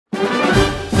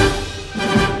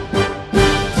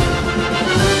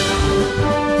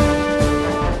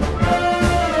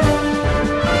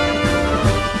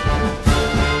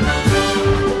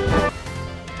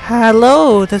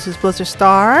Hello, this is Blizzard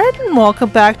Star, and welcome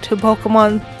back to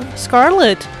Pokemon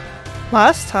Scarlet.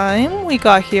 Last time we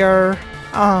got here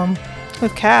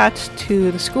with Kat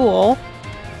to the school,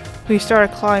 we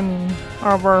started climbing,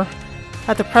 or we're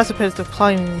at the precipice of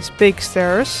climbing these big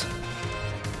stairs.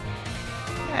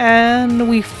 And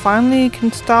we finally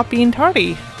can stop being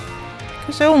tardy.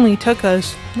 Because it only took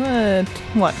us,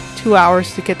 2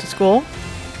 hours to get to school.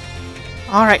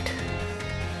 Alright.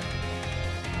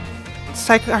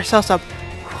 Psych ourselves up.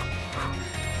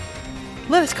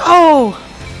 Let us go!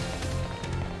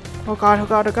 Oh god, oh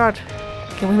god, oh god.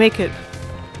 Can we make it?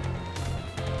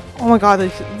 Oh my god,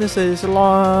 this is a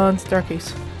long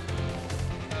staircase.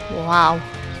 Wow.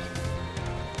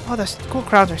 Oh, the school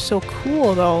grounds are so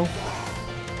cool though.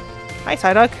 Hi,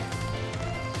 Psyduck.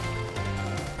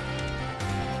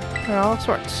 There are all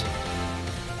sorts.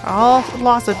 All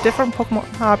lots of different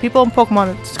Pokemon, people in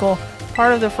Pokemon at school.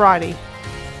 Part of the variety.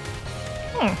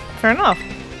 Fair enough.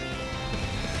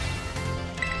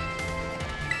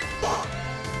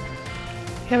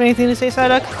 You have anything to say,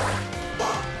 Psyduck?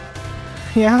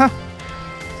 Yeah?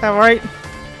 Is that right?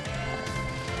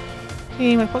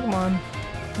 Hey, my Pokemon.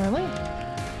 Really?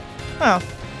 Oh.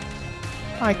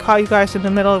 I caught you guys in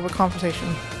the middle of a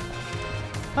conversation.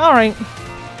 Alright.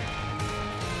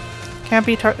 Can't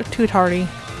be too tardy.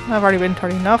 I've already been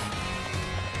tardy enough.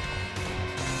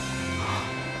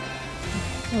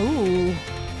 Ooh.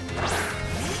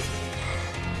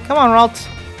 Come on, Ralt.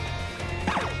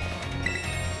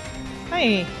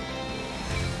 Hey.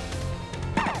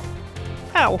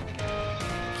 Ow.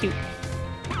 Cute.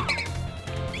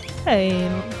 Hey.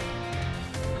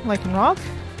 Lichen Rock?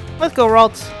 Let's go,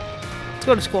 Ralt. Let's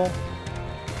go to school.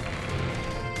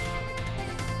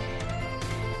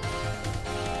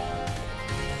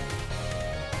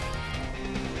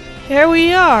 Here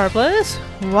we are, Blizz.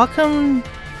 Welcome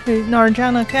to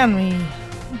Narjana Academy.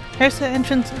 Here's the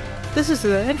entrance. This is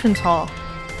the entrance hall.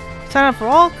 Sign up for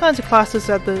all kinds of classes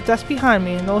at the desk behind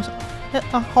me and those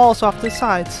halls off to the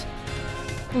sides,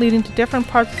 leading to different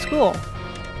parts of school.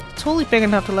 It's totally big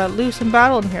enough to let loose and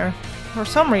battle in here. For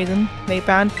some reason, they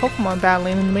banned Pokemon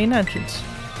battling in the main entrance.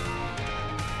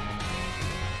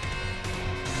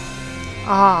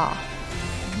 Ah,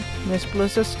 Miss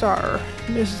Blizzard Star,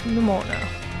 Mrs. Nimona.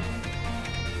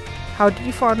 How did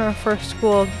you find our first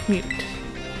school commute?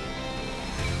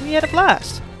 We had a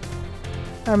blast.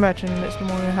 I imagine Miss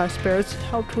Nimona has spirits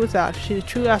helped with that. She's a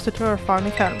true asset to our fine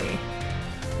academy.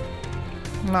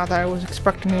 Not that I was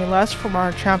expecting any less from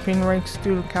our champion-ranked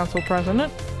student council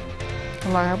president.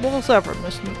 Reliable as ever,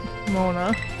 Miss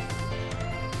Nimona.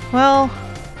 Well,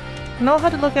 I know how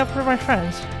to look out for my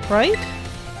friends, right?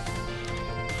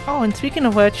 Oh, and speaking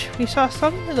of which, we saw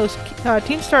some of those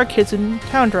Teen Star kids in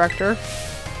Town Director.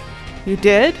 You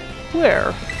did?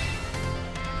 Where?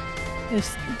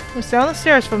 It's down the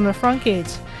stairs from the front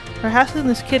gates. They're hassling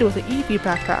this kid with an Eevee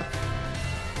backpack.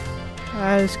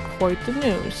 That is quite the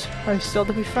news. Are they still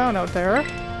to be found out there?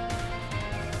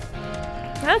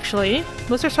 Actually,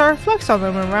 Blizzard Star reflects on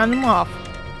them and ran them off.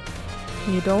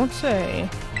 You don't say.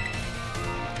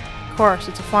 Of course,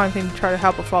 it's a fine thing to try to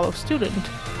help a fellow student,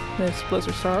 Miss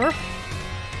Blizzard Star.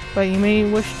 But you may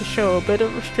wish to show a bit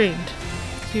of restraint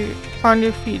to find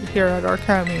your feet here at our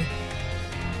academy.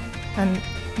 And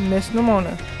Miss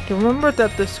Nimona, to remember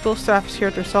that the school staff is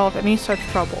here to solve any such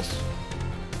troubles.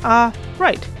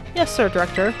 Right. Yes, sir,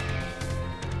 Director.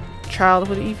 Child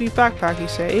with an Eevee backpack, you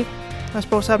say? I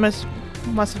suppose that must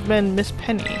have been Miss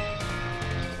Penny.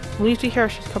 Relieved to hear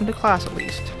she's come to class at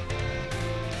least.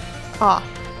 Ah,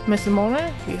 Miss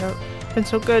Nimona, you have been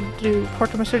so good to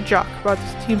report to Mr. Jock about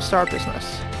this Team Star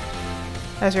business.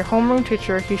 As your homeroom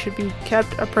teacher, he should be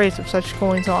kept appraised of such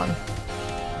goings-on.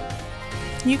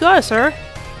 You got it, sir.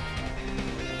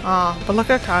 But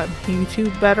look at time. You two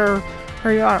better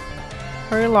hurry up.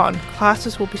 Hurry along.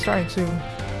 Classes will be starting soon.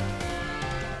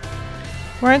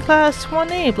 We're in class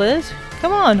 1A, Blizz.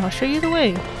 Come on, I'll show you the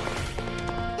way.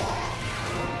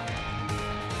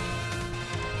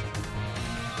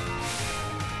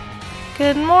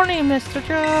 Good morning, Mr.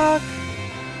 Jock.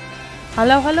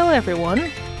 Hello, everyone.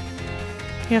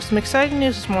 We have some exciting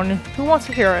news this morning. Who wants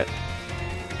to hear it?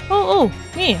 Oh,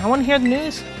 me. I want to hear the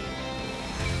news.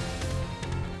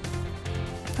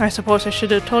 I suppose I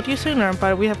should have told you sooner,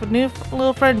 but we have a new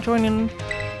little friend joining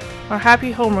our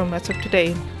happy homeroom as of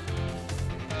today.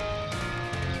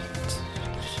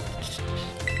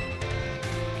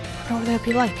 What would that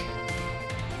be like?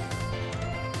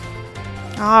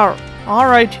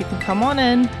 Alright, you can come on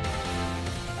in.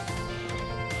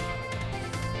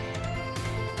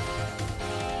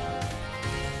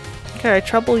 Can I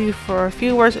trouble you for a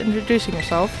few words introducing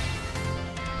yourself?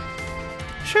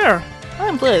 Sure.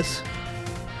 I'm Bliss.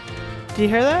 Did you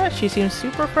hear that? She seems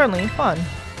super friendly and fun.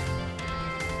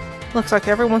 Looks like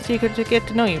everyone's eager to get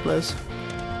to know you, Bliss.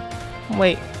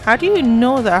 Wait, how do you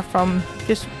know that from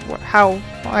just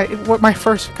what my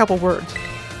first couple words?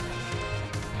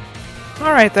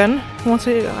 Alright then, let's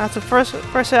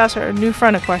first ask our new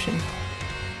friend a question.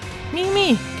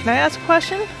 Me, can I ask a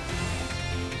question?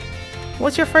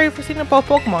 What's your favorite thing about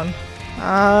Pokemon?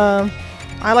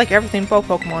 I like everything about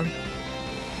Pokemon.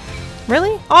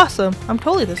 Really? Awesome! I'm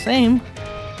totally the same.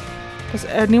 Does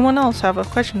anyone else have a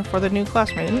question for the new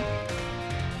classmate?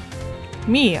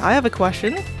 Me, I have a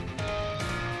question.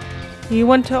 You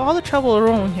went to all the trouble of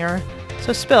rolling here,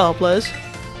 so spill, Bliss.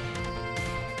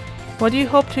 What do you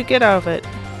hope to get out of it?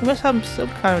 You must have some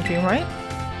kind of dream, right?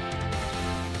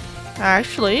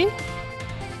 Actually,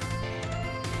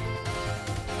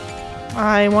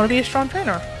 I want to be a strong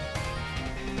trainer.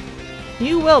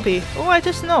 You will be. Oh, I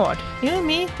just know it. You and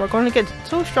me, we're going to get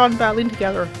so strong battling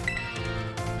together.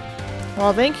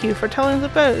 Well, thank you for telling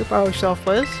us about yourself,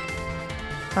 Liz.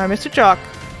 I'm Mr. Jock.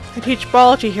 I teach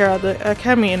biology here at the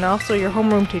academy and also your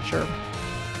homeroom teacher.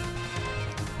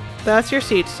 That's your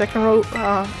seat, second row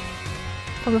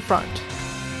from the front.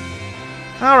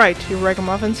 Alright, you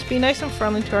ragamuffins, be nice and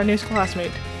friendly to our new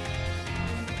classmate.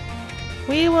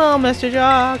 We will, Mr.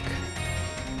 Jock.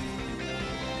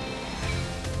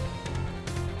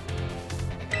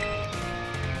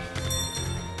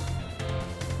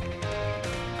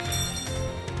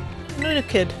 New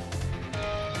kid.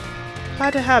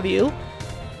 Glad to have you.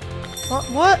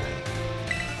 What?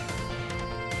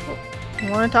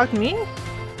 You want to talk to me?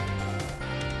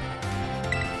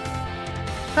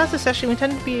 Past this session, we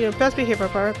tend to be a best behavior,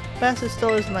 but our best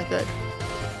still isn't that good.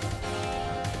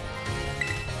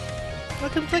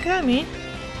 Look at me.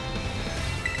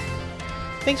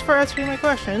 Thanks for answering my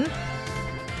question.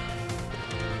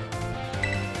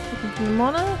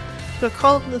 Mona? Got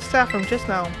called to the staff room just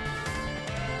now.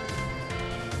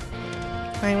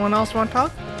 Anyone else want to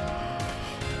talk?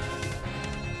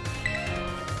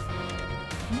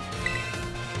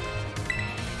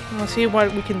 Let's see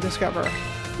what we can discover.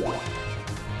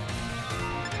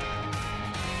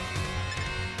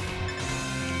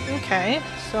 Okay,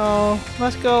 so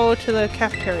let's go to the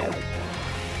cafeteria.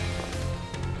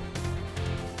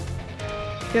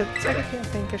 Yeah, I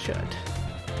think I should.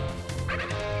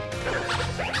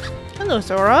 Hello,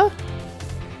 Zora.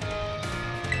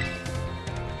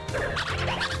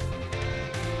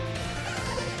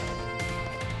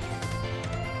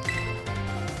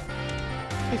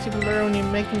 Tastes even better when you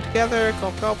make them together.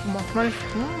 Gulp,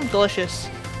 delicious.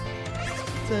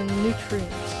 The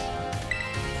nutrients.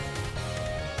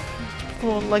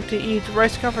 People like to eat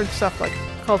rice-covered stuff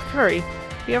called curry.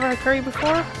 Have you ever had curry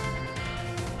before?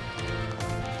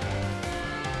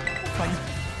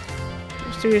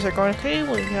 Your studies are going okay?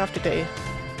 What do you have today?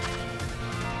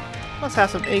 Let's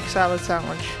have some egg salad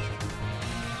sandwich.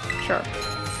 Sure.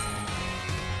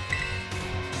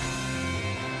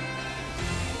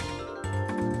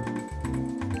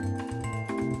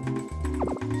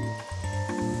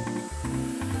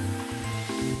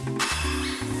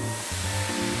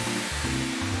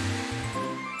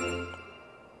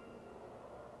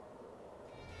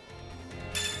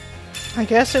 I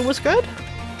guess it was good?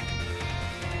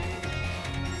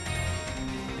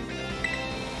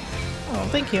 Oh,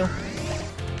 thank you. I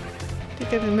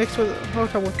think I've been mixed with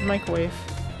Rotom with the microwave.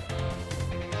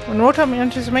 When Rotom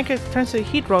enters the microwave, it turns to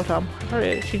heat Rotom. I heard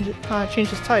it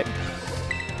changes type.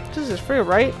 This is free,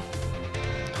 right?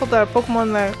 Told that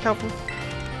Pokemon that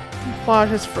camouflage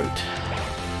his fruit.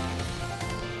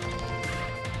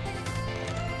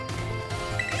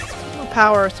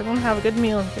 Power, so I'm gonna have a good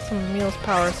meal and get some meals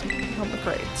power so we can help the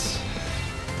crates.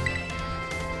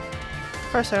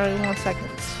 First, I only want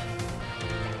seconds.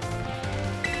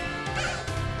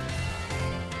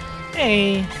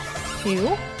 Hey,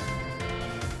 you?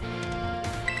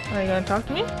 Are you gonna talk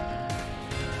to me?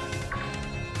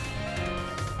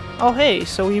 Oh hey,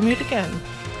 so we meet again.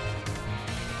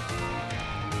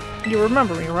 You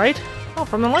remember me, right? Oh,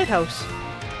 from the lighthouse.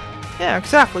 Yeah,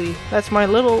 exactly. That's my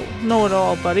little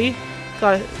know-it-all, buddy.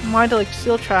 Got a mind like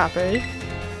steel trap, eh?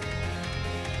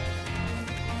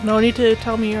 No need to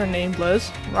tell me your name,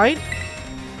 Bliss, right?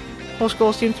 Whole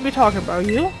school seems to be talking about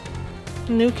you.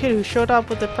 The new kid who showed up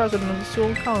with the president of the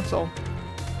school council.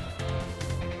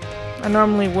 I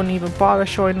normally wouldn't even bother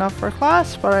showing up for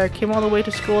class, but I came all the way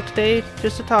to school today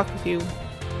just to talk with you.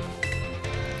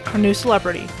 Our new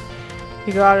celebrity.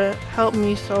 You gotta help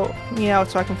me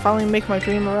out so I can finally make my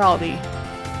dream a reality.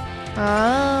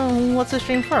 What's this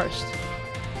dream first?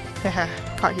 Haha,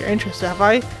 caught your interest, have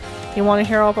I? You want to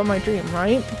hear all about my dream,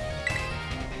 right?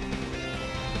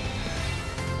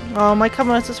 Well, it might come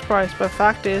as a surprise, but the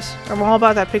fact is, I'm all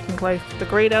about that picnic life, the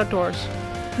great outdoors.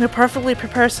 And the perfectly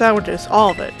prepared sandwiches,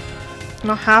 all of it.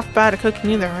 Not half bad at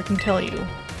cooking either, I can tell you.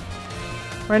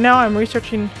 Right now, I'm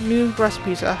researching new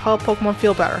recipes that help Pokemon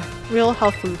feel better. Real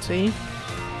health food, see?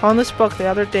 Found this book the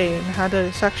other day and had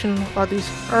a section about these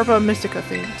Herba Mystica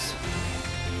things.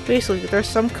 Basically, there's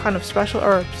some kind of special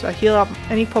herbs that heal up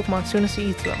any Pokemon as soon as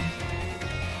he eats them.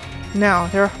 Now,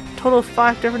 there are a total of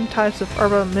 5 different types of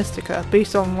Herba Mystica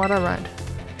based on what I read.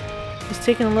 Just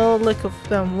taking a little lick of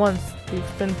them once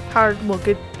you've been powdered will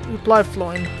get your blood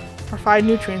flowing, provide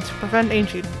nutrients, prevent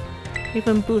aging,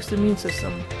 even boost the immune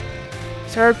system.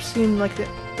 These herbs seem like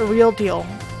the real deal,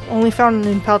 only found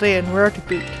in Paldea and rare to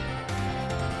boot.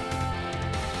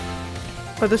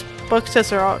 But this book says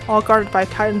they're all guarded by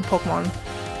Titan Pokemon.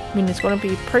 I mean, it's going to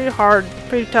be pretty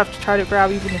tough to try to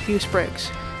grab even a few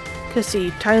sprigs. Cause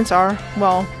see, Titans are,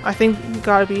 well, I think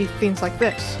gotta be things like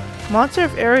this. Monster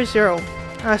of Area Zero.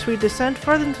 As we descend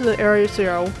further into the Area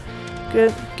Zero,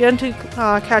 get to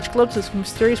catch glimpses of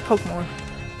mysterious Pokemon.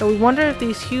 But we wonder if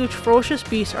these huge, ferocious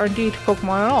beasts are indeed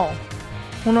Pokemon at all.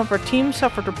 One of our team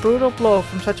suffered a brutal blow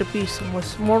from such a beast and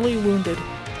was mortally wounded,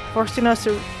 forcing us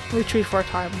to retreat for a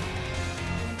time.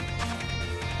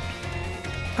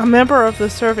 A member of the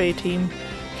survey team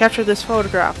captured this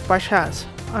photograph by chance.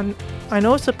 I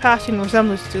noticed a passing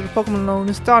resemblance to the Pokemon known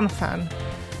as Donphan.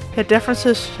 Yet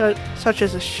differences such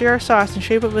as the sheer size and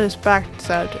shape of his back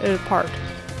set it apart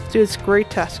due to its great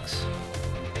tusks.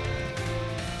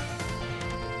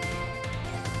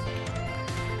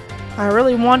 I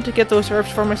really want to get those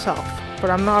herbs for myself, but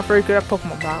I'm not very good at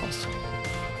Pokemon battles.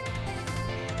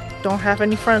 Don't have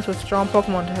any friends with strong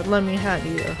Pokemon to lend me a hand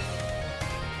either.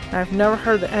 I've never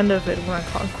heard the end of it when I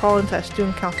crawl into that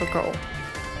student council girl.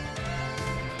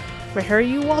 But here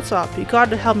you waltz up, you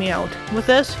gotta help me out. With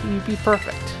this, you'd be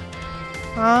perfect.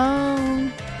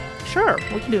 Sure,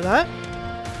 we can do that.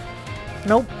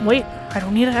 Nope, wait, I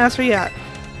don't need an answer yet.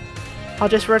 I'll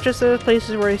just register the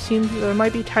places where it seems there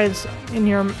might be Titans in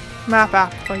your map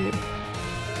app for you.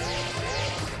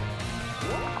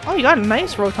 Oh, you got a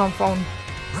nice Rotom phone.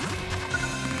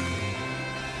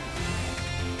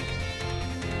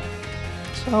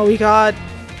 So we got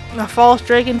a False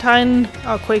Dragon Titan,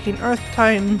 a Quaking Earth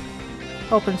Titan,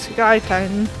 Open Sky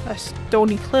Titan, a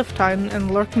Stony Cliff Titan, and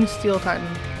a Lurking Steel Titan.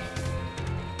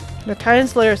 The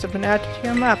Titan's layers have been added to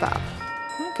your map app.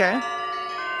 Okay.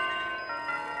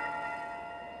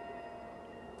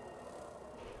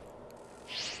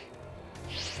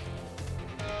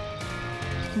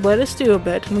 Let us do a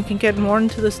bit, and we can get more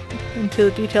into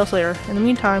the details later. In the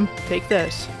meantime, take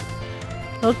this.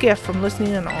 A little gift from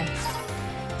listening and all.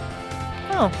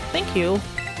 Oh, thank you.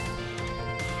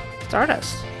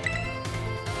 Stardust.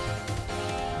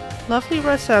 Lovely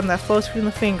red sand that flows between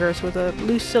the fingers with a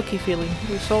loose silky feeling.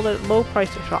 We sold it at low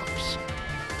price at shops.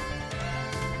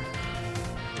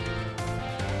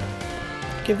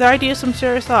 Give the idea some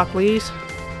serious thought, please.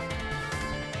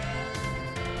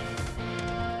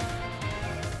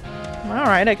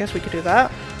 Alright, I guess we could do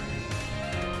that.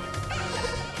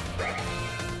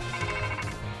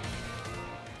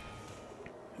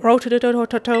 Row to the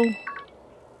to-to-to-to.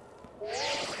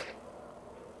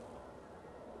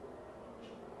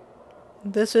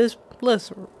 This is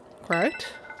Bliss,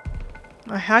 correct?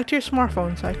 I hacked your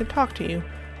smartphone so I could talk to you.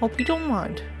 Hope you don't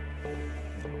mind.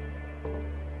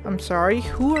 I'm sorry,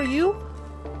 who are you?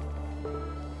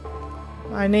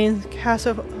 My name's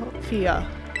Cassiopeia.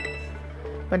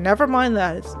 But never mind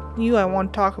that, it's you I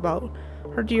want to talk about.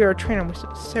 Heard you're a trainer with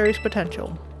serious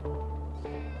potential.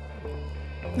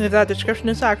 If that description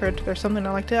is accurate, there's something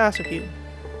I'd like to ask of you.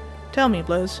 Tell me,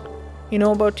 Blizz. You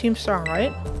know about Team Star,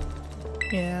 right?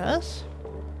 Yes?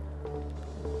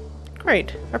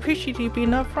 Great. I appreciate you being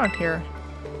upfront here.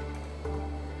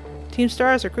 Team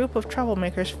Star is a group of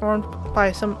troublemakers formed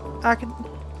by some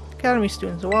academy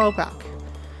students a while back.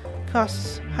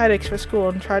 Causes headaches for school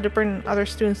and tried to bring other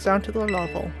students down to their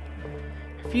level.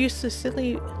 Refused to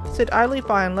sit idly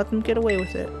by and let them get away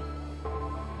with it.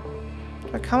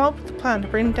 I come up with a plan to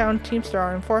bring down Team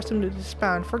Star and force them to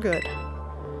disband for good.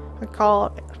 I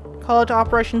call it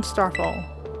Operation Starfall.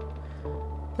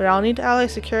 But I'll need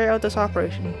allies to carry out this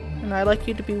operation, and I'd like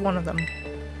you to be one of them.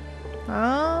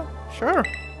 Sure.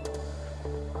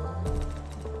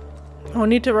 I'll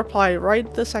need to reply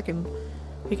right this second.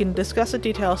 We can discuss the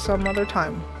details some other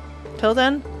time. Till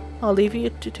then, I'll leave you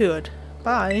to it.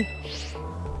 Bye.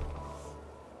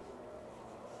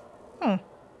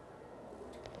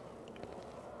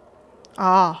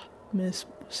 Ah, Miss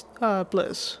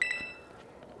Bliss.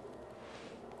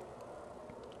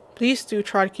 Please do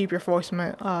try to keep your voice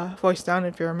down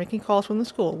if you're making calls from the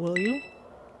school, will you?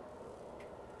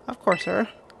 Of course, sir.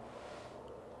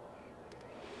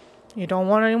 You don't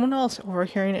want anyone else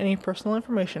overhearing any personal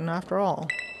information, after all.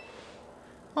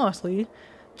 Honestly,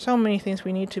 so many things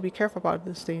we need to be careful about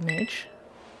this day and age.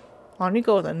 On you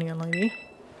go then, young lady.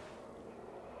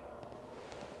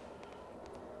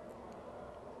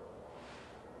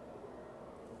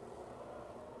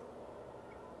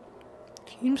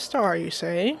 Team Star, you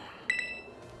say?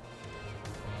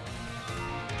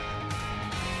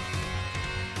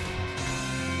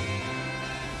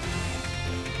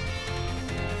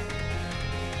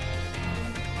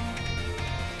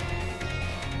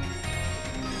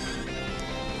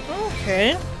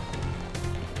 Okay.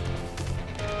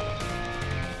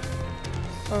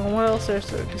 So what else is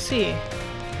there to see?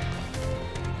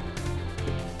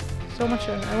 So much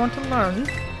I want to learn.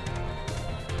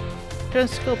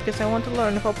 Just school because I want to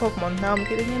learn about Pokemon. Now I'm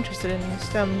getting interested in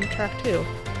STEM track too.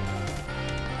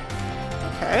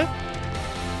 Okay.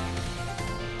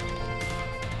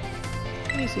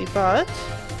 Easy, but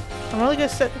I'm really gonna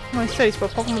set my studies about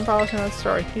Pokemon biology and that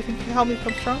story. Do you think you can help me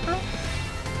become stronger?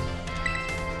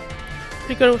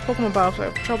 Pretty good with Pokemon biology. I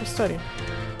have trouble studying.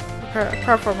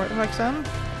 Prep for my exam?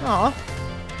 Aw.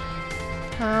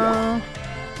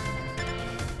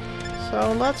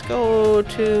 So let's go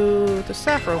to the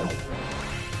staff room.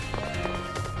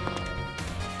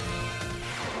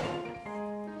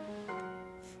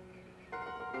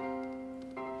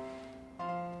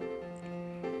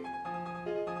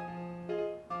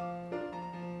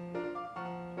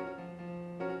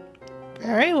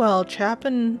 Very well,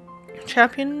 Champion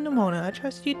Nimona. I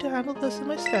trust you to handle this in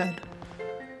my stead.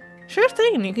 Sure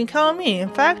thing, you can count on me. In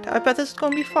fact, I bet this is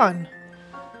going to be fun.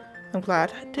 I'm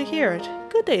glad to hear it.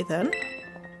 Good day then.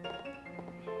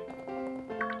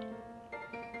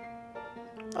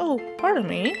 Oh, pardon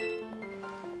me.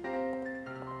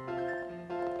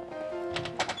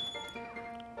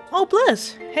 Oh,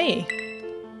 Bliss! Hey!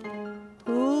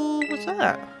 Who was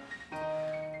that?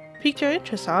 Piqued your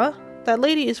interest, huh? That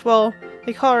lady is, well,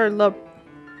 they call her La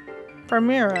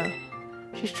Primera.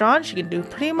 She's strong, she can do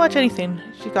pretty much anything.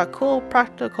 She's got cool,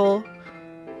 practically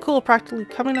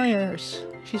coming on your nerves.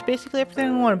 She's basically everything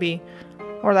I want to be.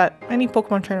 Or that any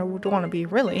Pokemon trainer would want to be,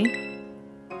 really.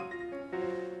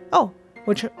 Oh,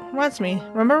 which reminds me,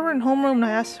 remember in homeroom when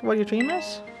I asked what your dream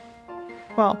is?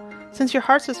 Well, since your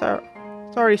heart is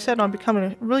already set on becoming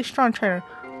a really strong trainer,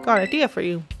 I've got an idea for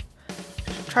you.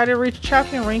 Try to reach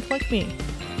champion rank like me.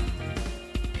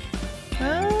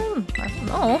 I don't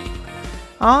know.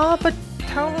 But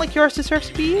talent like yours deserves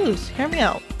to be used. Hear me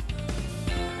out.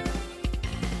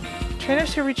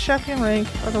 Trainers who reach champion rank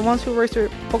are the ones who raise their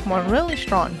Pokemon really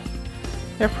strong.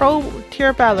 They're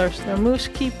pro-tier battlers. Their moves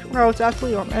keep crowds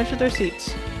absolutely on the edge of their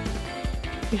seats.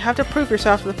 You have to prove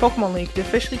yourself to the Pokemon League to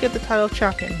officially get the title of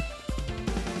champion.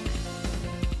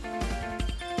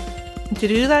 And to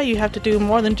do that, you have to do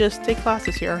more than just take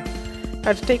classes here. You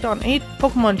have to take on 8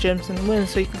 Pokemon gyms and win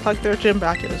so you can collect their gym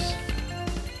badges.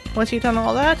 Once you've done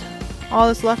all that, all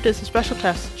that's left is a special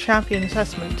test, Champion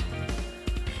Assessment.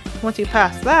 Once you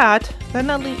pass that, then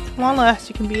at long last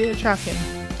you can be a champion.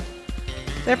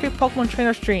 It's every Pokemon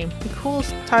trainer's dream, the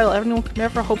coolest title everyone could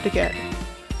ever hope to get.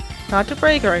 Not to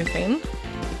brag or anything.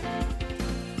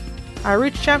 I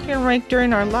reached champion rank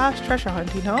during our last treasure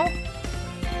hunt, you know?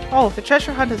 Oh, the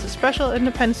treasure hunt is a special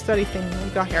independent study thing we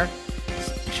got here.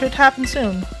 It should happen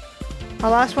soon. Our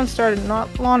last one started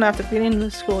not long after beginning the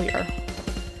school year.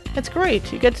 It's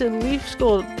great, you get to leave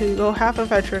school to go have an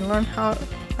adventure and learn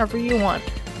however you want.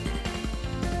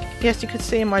 Yes, you could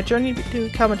say my journey to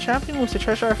become a champion was the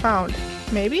treasure I found.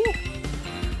 Maybe?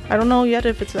 I don't know yet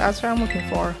if it's the answer I'm looking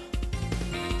for.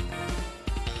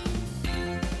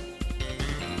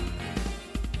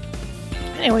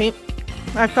 Anyway,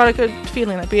 I've got a good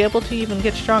feeling I'd be able to even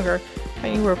get stronger,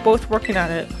 and you were both working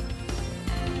at it.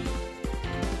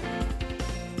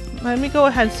 Let me go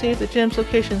ahead and save the gym's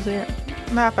locations in your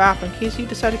map app in case you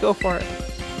decide to go for it.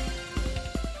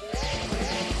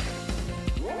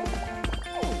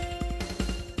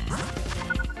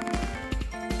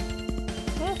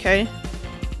 Okay.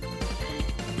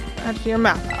 Add to your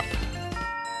map app.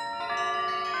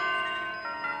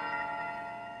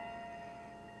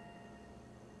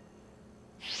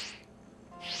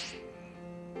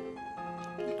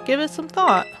 Give it some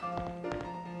thought.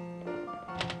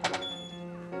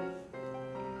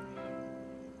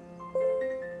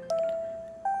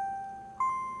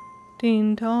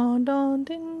 Ding dong dong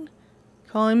ding.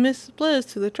 Calling Miss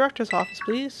Blizz to the director's office,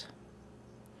 please.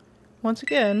 Once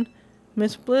again,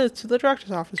 Miss Blizz to the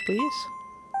director's office, please.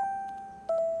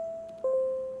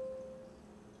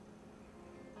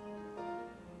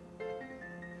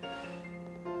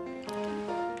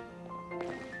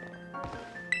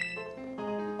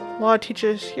 A lot of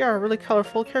teachers here are really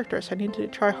colorful characters. I need to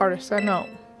try hard to stand out.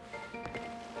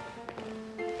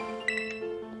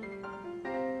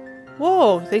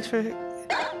 Whoa, thanks for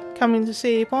coming to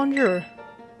say bonjour.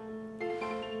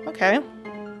 Okay,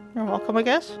 you're welcome, I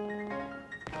guess.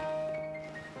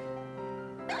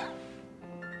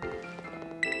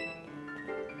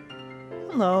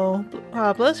 Hello,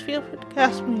 Bliss, feel free to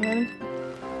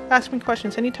ask me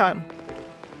questions anytime.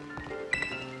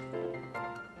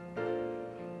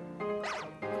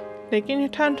 Taking your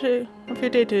time of your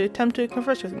day to attempt to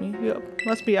converse with me, you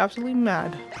must be absolutely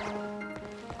mad.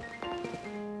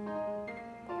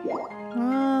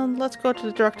 Let's go to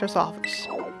the director's office.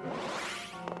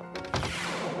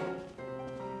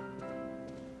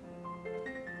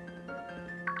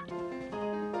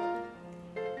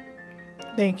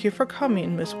 Thank you for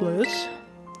coming, Miss Bliss.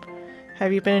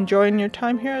 Have you been enjoying your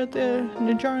time here at the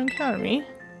Ninja Academy?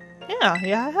 Yeah,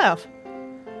 I have.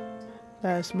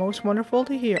 That is most wonderful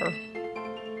to hear.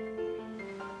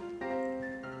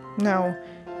 Now,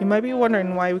 you might be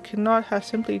wondering why we could not have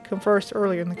simply conversed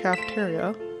earlier in the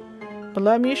cafeteria. But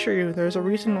let me assure you, there's a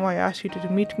reason why I asked you to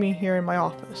meet me here in my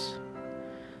office.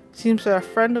 It seems that a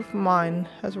friend of mine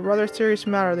has a rather serious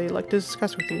matter they'd like to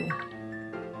discuss with you.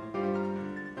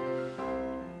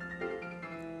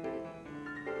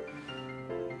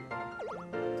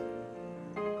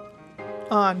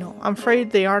 No, I'm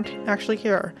afraid they aren't actually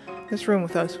here in this room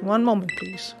with us. One moment,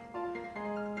 please.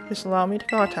 Just allow me to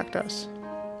contact us.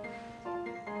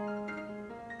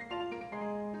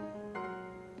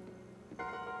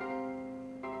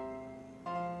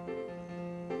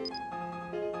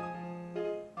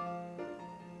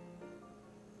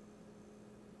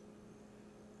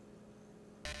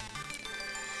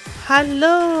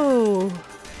 Hello!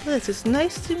 Liz, it's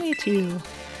nice to meet you.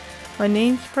 My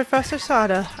name's Professor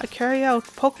Sada. I carry out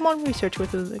Pokemon research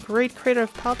with the great crater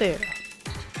of Paldea,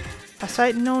 a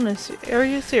site known as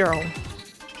Area Zero.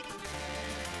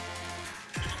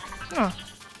 Oh,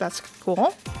 that's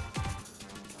cool.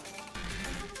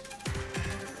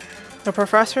 The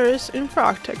professor is, in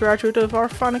fact, a graduate of our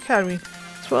fine academy,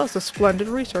 as well as a splendid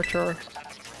researcher.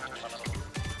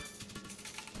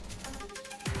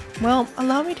 Well,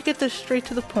 allow me to get this straight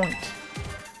to the point.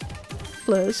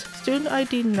 Liz, student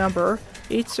ID number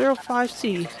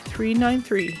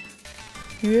 805C393.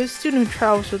 You are a student who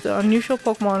travels with the unusual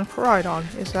Pokemon Koraidon,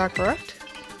 is that correct?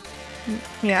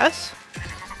 Yes?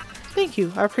 Thank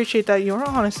you, I appreciate that you are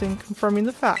honest in confirming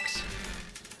the facts.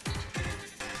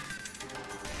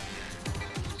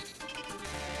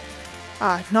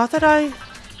 Not that I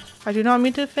do not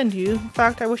mean to offend you. In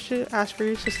fact, I wish to ask for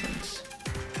your assistance.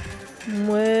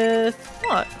 With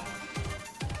what?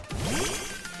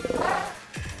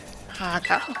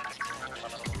 Okay.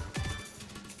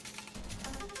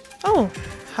 Oh,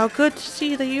 how good to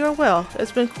see that you are well.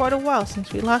 It's been quite a while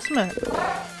since we last met.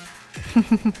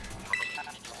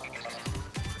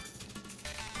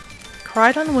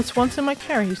 Koraidon was once in my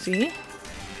care, you see.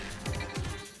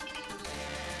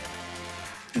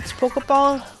 Its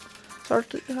Pokeball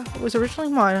was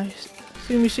originally mine. I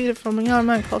assume you received it from a young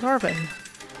man called Arvin.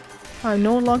 I'm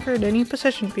no longer in any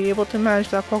position to be able to manage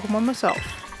that Pokemon myself.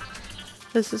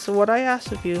 This is what I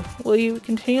ask of you. Will you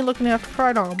continue looking after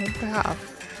Koraidon on my behalf?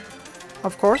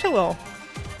 Of course I will.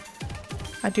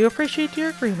 I do appreciate your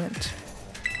agreement.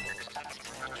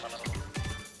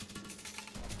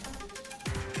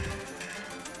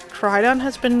 Koraidon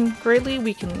has been greatly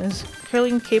weakened and is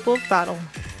clearly incapable of battle.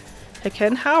 It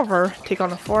can, however, take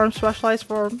on a form specialized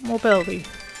for mobility.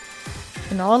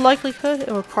 In all likelihood, it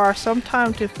will require some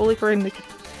time to fully gain the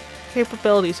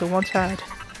capabilities it once had.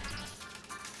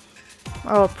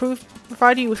 I will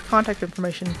provide you with contact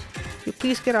information. If you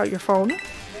please get out your phone.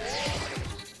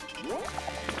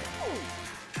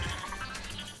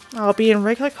 I'll be in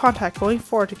regular contact going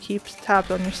forward to keep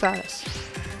tabs on your status.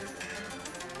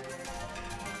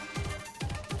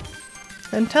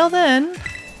 Until then...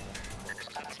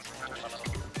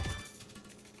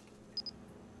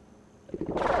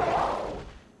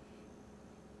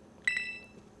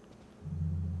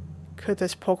 Could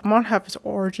this Pokemon have its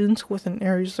origins within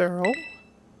Area Zero?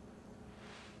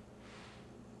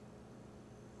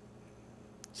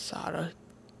 Sada,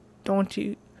 don't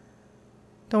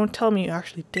tell me you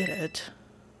actually did it.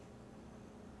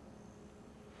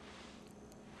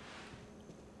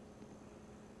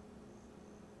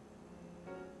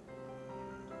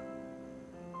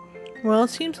 Well,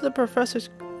 it seems the professor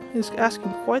is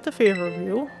asking quite the favor of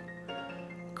you.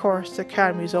 Of course, the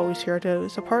Academy is always here to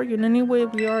support you in any way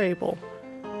we are able.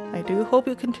 I do hope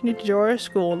you continue to enjoy your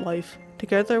school life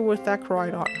together with that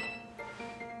Koraidon.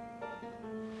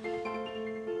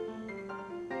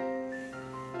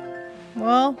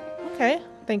 Well, Okay,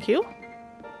 thank you.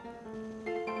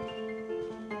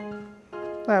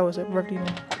 That was a riveting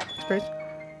experience.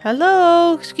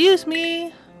 Hello, excuse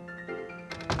me.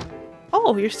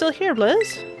 Oh, you're still here,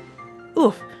 Blizz.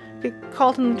 Oof, get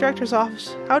called in the director's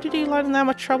office. How did you land in that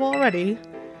much trouble already?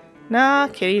 Nah,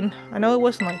 kidding. I know it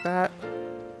wasn't like that.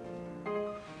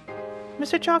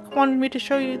 Mr. Chalk wanted me to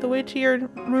show you the way to your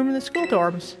room in the school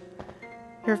dorms.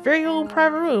 Your very own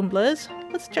private room, Blizz.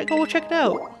 Let's go check it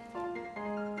out.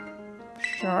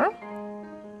 Sure.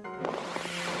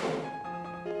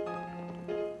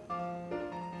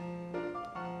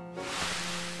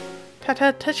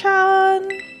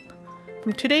 Ta-ta-ta-chan!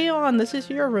 From today on, this is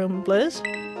your room, Blizz.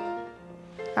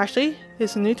 Actually,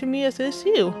 it's new to me as it is to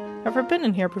you. Ever been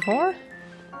in here before?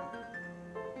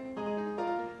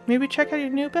 Maybe check out your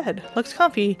new bed. Looks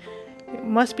comfy. It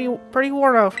must be pretty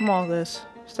worn out from all this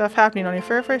stuff happening on your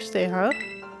very first day, huh?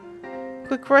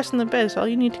 Quick rest in the bed is all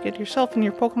you need to get yourself and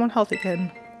your Pokemon health again.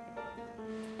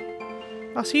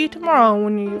 I'll see you tomorrow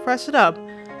when you rest it up.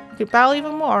 You can battle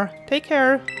even more. Take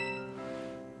care.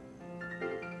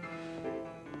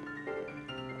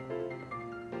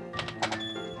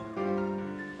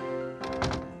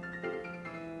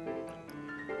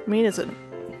 I mean, it's a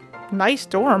nice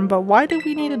dorm, but why do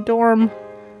we need a dorm?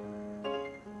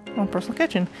 Oh, personal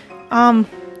kitchen.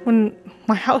 When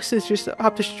my house is just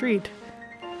up the street.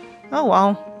 Oh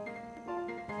well.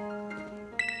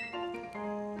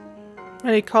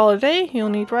 Ready to call it a day? You'll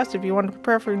need rest if you want to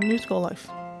prepare for your new school life.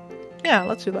 Yeah,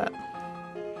 let's do that.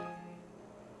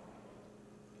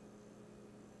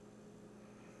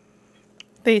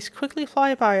 Days quickly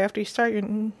fly by after you start your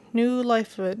new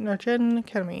life at Nargen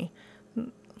Academy.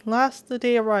 Last the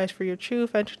day arrives for your true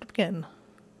adventure to begin.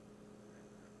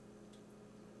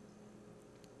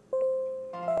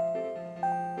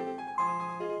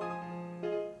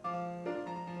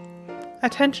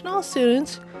 Attention all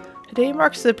students. Today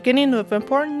marks the beginning of an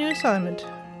important new assignment.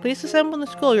 Please assemble in the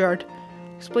schoolyard.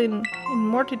 Explain in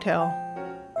more detail.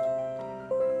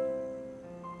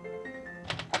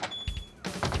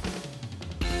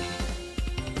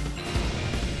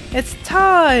 It's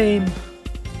time!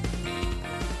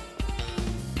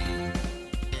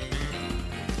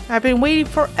 I've been waiting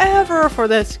forever for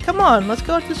this. Come on, let's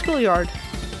go to the schoolyard.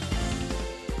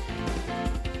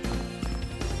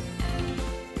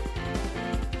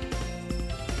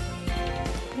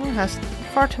 Oh, it has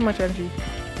far too much energy.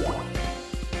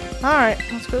 Alright,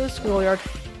 let's go to the schoolyard.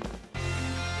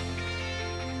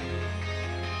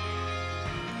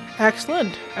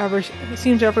 Excellent. It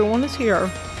seems everyone is here.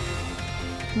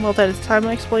 Well then, it's time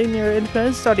to explain your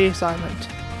independent study assignment.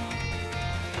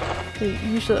 The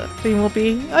usual theme will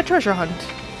be a treasure hunt.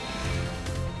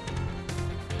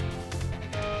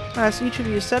 As each of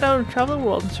you set out and travel the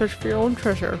world and search for your own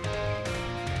treasure.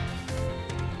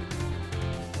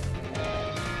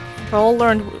 You've all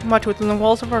learned much within the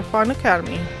walls of our fine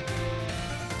academy.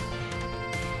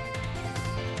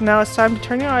 Now it's time to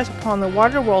turn your eyes upon the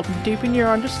wider world and deepen your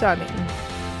understanding.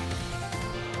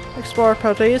 Explore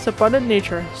Paldea's abundant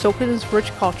nature, soak in its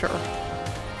rich culture.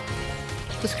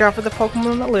 Discover the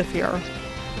Pokemon that live here.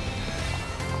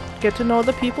 Get to know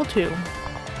the people too.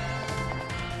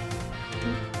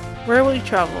 Where will you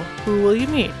travel? Who will you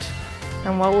meet?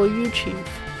 And what will you achieve?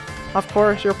 Of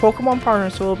course, your Pokemon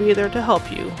partners will be there to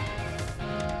help you.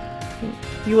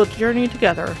 You will journey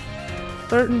together,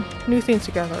 learn new things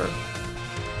together,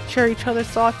 share each other's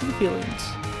thoughts and feelings,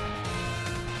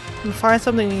 and find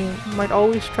something you might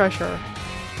always treasure.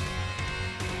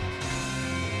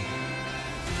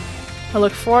 I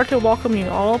look forward to welcoming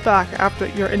you all back after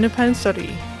your independent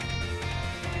study,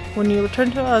 when you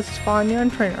return to us as fine young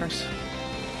trainers.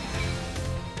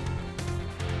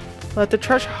 Let the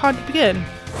treasure hunt begin!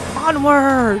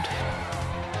 Onward!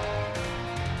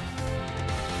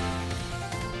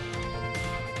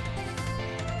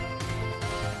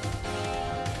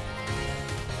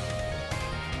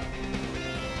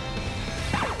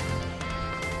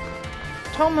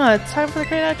 Toma, it's time for the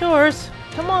great outdoors!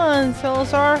 Come on,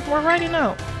 Salazar, we're riding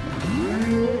out!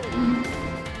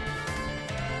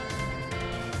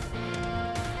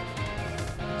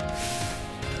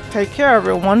 Take care,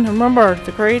 everyone. Remember,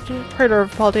 the great crater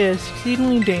of Paldea is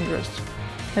exceedingly dangerous.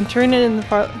 Entering it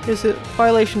is a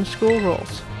violation of school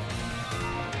rules.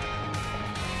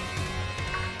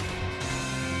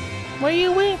 What are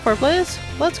you waiting for, Blizz?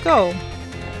 Let's go!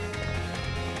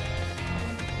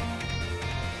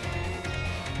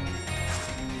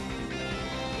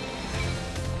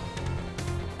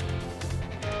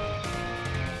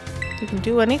 You can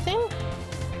do anything?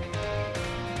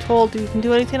 I'm told you can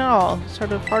do anything at all. It's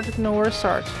sort of hard to know where to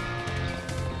start.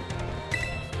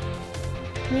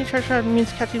 Me treasure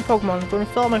means catching Pokemon. I'm going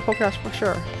to fill out my Pokédex for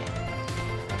sure.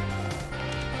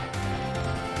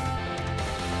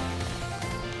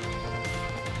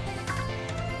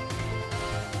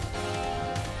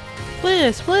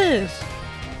 Blizz!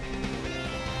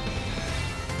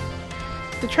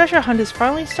 The treasure hunt is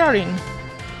finally starting.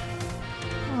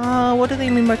 What do they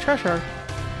mean by treasure?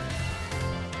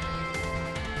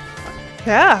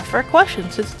 Yeah, fair question,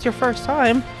 since it's your first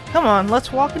time. Come on,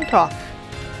 let's walk and talk.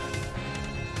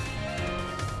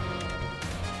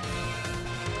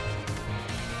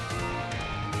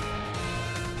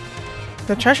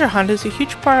 The treasure hunt is a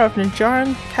huge part of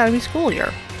Ninjarin Academy school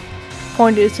year.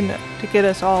 Point isn't to get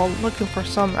us all looking for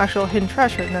some actual hidden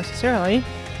treasure necessarily.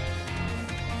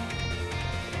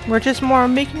 We're just more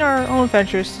making our own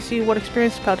adventures to see what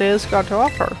experience Paldea's got to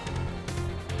offer.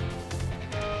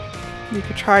 You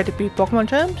could try to beat Pokemon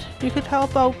gems, you could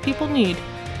help out people in need,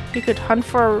 you could hunt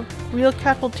for real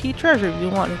capital T treasure if you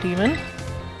wanted even.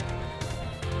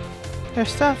 There's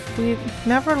stuff we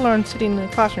never learned sitting in the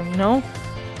classroom, you know?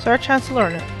 It's our chance to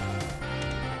learn it.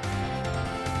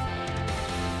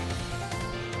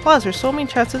 Plus, there's so many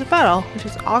chances of battle, which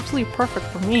is obviously perfect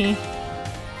for me.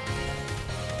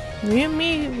 You and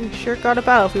me, we sure got a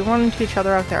battle if we run into each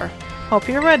other out there. Hope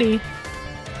you're ready.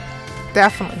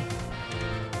 Definitely.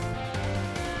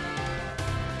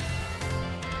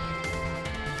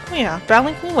 Oh yeah,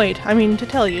 battling can wait. I mean, to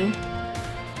tell you.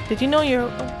 Did you know your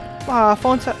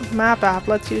phone's map app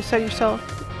lets you set yourself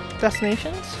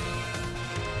destinations?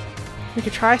 You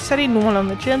could try setting one on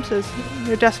the gyms as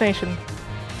your destination.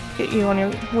 Get you on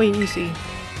your way easy.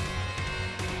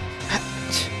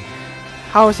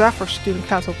 How is that for student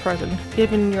council president?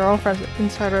 Giving your own friends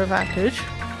insider advantage.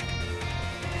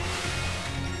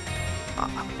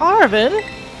 Arvin?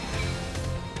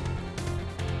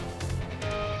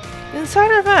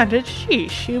 Insider advantage?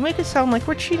 Sheesh, you make it sound like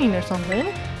we're cheating or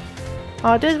something.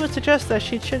 Diz would suggest that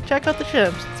she should check out the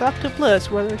gyms. It's up to Blizz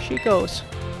whether she goes.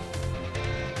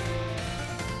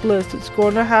 Blizz is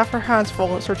going to have her hands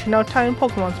full searching out tiny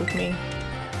Pokemons with me.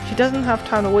 She doesn't have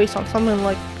time to waste on something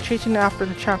like chasing after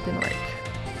the champion rake.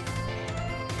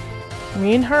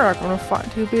 Me and her are going to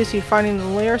too busy finding the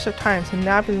layers of times and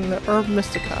nabbing the Herb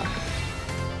Mystica.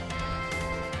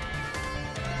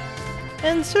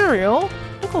 And Cereal,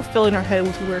 don't go filling our head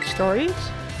with weird stories.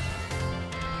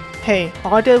 Hey,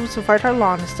 all I did was invite her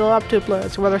along. It's still up to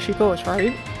Blizz whether she goes,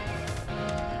 right?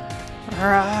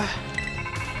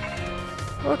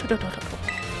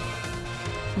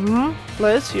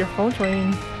 Blizz, your phone's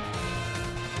ringing.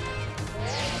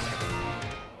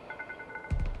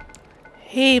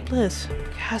 Hey Blizz,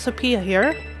 Cassiopeia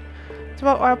here. It's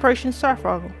about Operation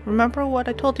Starfrog. Remember what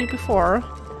I told you before?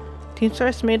 Team Star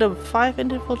is made of 5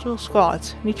 individual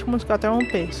squads, and each one's got their own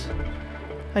base.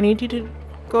 I need you to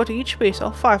go to each base,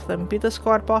 all 5 of them, be the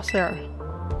squad boss there.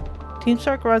 Team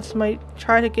Star grunts might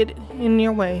try to get in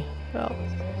your way, well,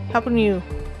 helping you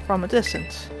from a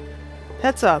distance.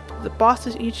 Heads up, the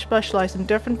bosses each specialize in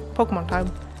different Pokemon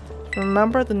types.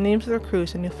 Remember the names of their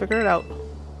crews and you'll figure it out.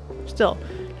 Still,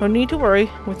 no need to worry,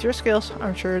 with your skills,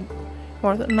 I'm sure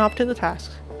more than up to the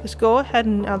task. Just go ahead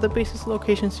and add the base's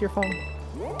locations to your phone.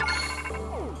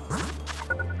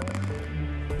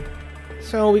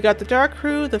 So we got the Dark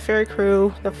Crew, the Fairy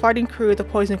Crew, the Fighting Crew, the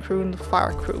Poison Crew, and the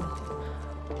Fire Crew.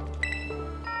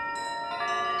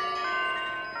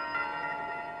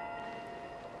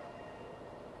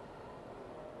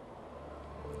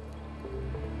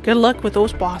 Good luck with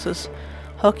those bosses.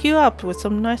 Hook you up with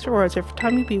some nice rewards every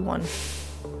time you beat one.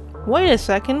 Wait a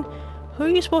second, who are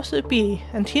you supposed to be?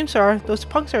 And Team Star, those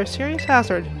punks are a serious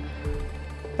hazard.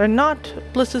 They're not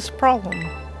Blizz's problem.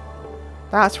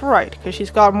 That's right, because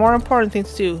she's got more important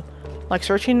things to do, like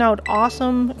searching out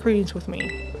awesome greens with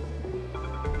me.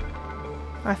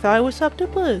 I thought it was up to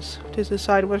Blizz to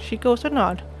decide whether she goes or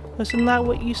not. Wasn't that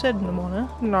what you said, Nimona?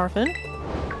 Narvin?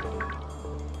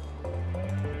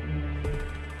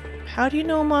 How do you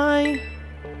know my...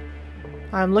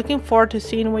 I'm looking forward to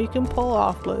seeing what you can pull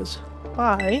off, Blizz.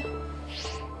 Bye.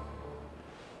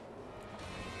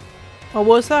 What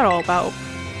was that all about?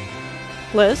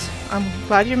 Blizz, I'm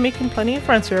glad you're making plenty of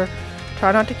friends here.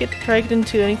 Try not to get dragged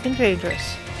into anything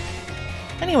dangerous.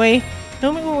 Anyway,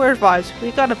 no more weird vibes.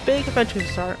 We got a big adventure to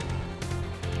start.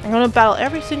 I'm gonna battle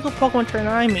every single Pokemon trainer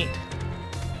I meet.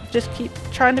 Just keep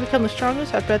trying to become the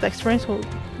strongest. I bet the experience will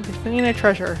be finding a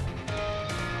treasure.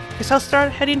 Guess I'll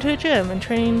start heading to the gym and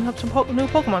training up some new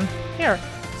Pokemon. Here,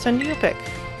 send you a pic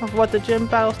of what the gym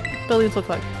battle buildings look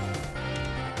like.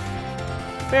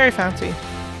 Very fancy.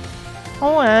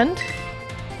 Oh, and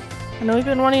I know we've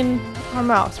been running our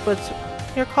mouths, but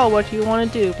your call. What do you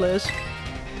want to do, Blizz?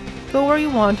 Go where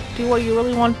you want. Do what you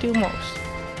really want to do most.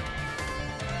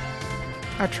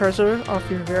 a treasure of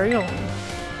your very own.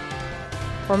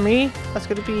 For me, that's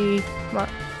gonna be my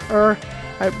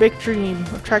big dream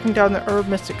of tracking down the Herb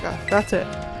Mystica. That's it.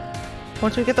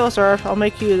 Once we get those herbs, I'll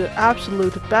make you the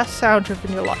absolute best sound trip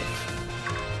in your life.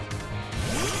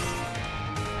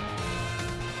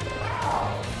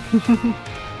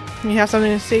 You have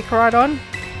something to say, Caridon?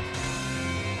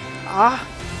 Ah,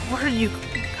 what did you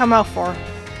come out for?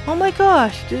 Oh my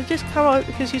gosh, did it just come out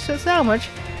because you said so much?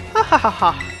 Ha ha ha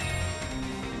ha.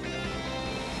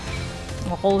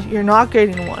 Well, you're not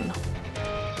getting one.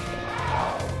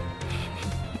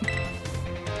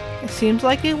 It seems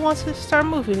like it wants to start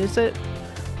moving. Is it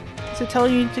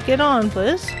telling you to get on,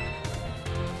 Blizz?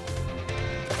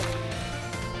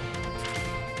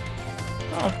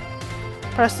 Oh.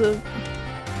 Press the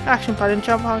action button and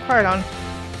jump on Caridon.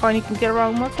 Find you can get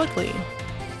around more quickly.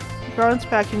 Caridon's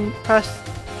back and press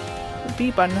the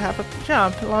B button to have a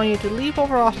jump, allowing you to leap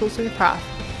over obstacles in your path.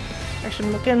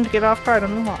 Action again to get off Caridon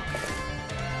and walk.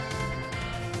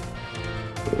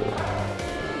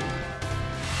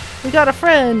 We got a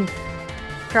friend!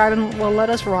 Caridon will let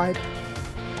us ride.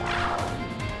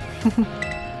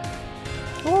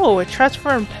 Oh, it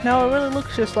transformed. Now it really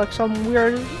looks just like some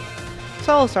weird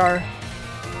Salazar.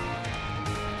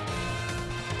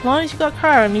 As long as you got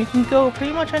Caridon, you can go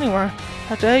pretty much anywhere.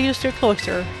 Have to use your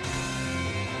cloister.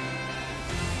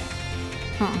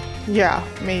 Yeah,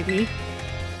 maybe.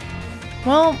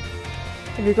 Well,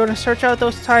 if you're going to search out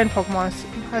those Titan Pokemon,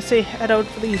 I say head out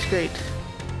for the East Gate.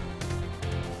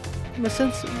 But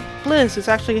since Blizz is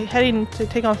actually heading to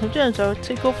take on some gyms, I would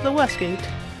say go for the West Gate.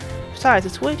 Besides,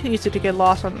 it's way too easy to get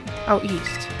lost out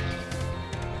east.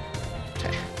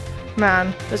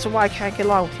 Man, this is why I can't get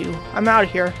along with you. I'm out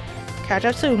of here. Catch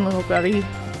up soon, little buddy.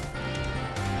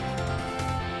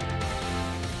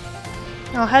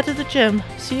 I'll head to the gym.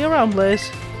 See you around,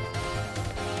 Blizz.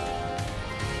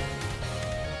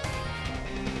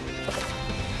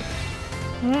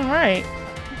 Alright.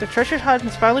 The treasure hunt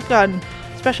has finally begun.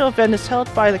 A special event is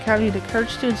held by the county to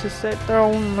encourage students to set their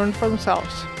own and learn for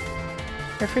themselves.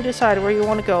 You're free to decide where you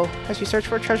want to go as you search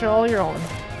for a treasure all your own.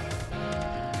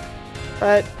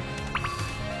 But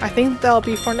I think that'll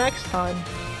be for next time.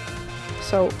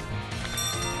 So,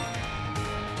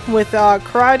 with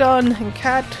Caridon and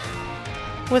Cat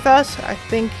with us, I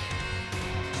think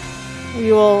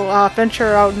we will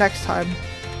venture out next time.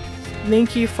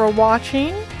 Thank you for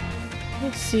watching.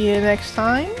 See you next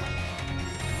time.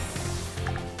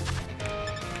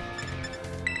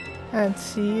 And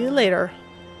see you later.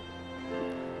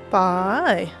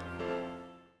 Bye.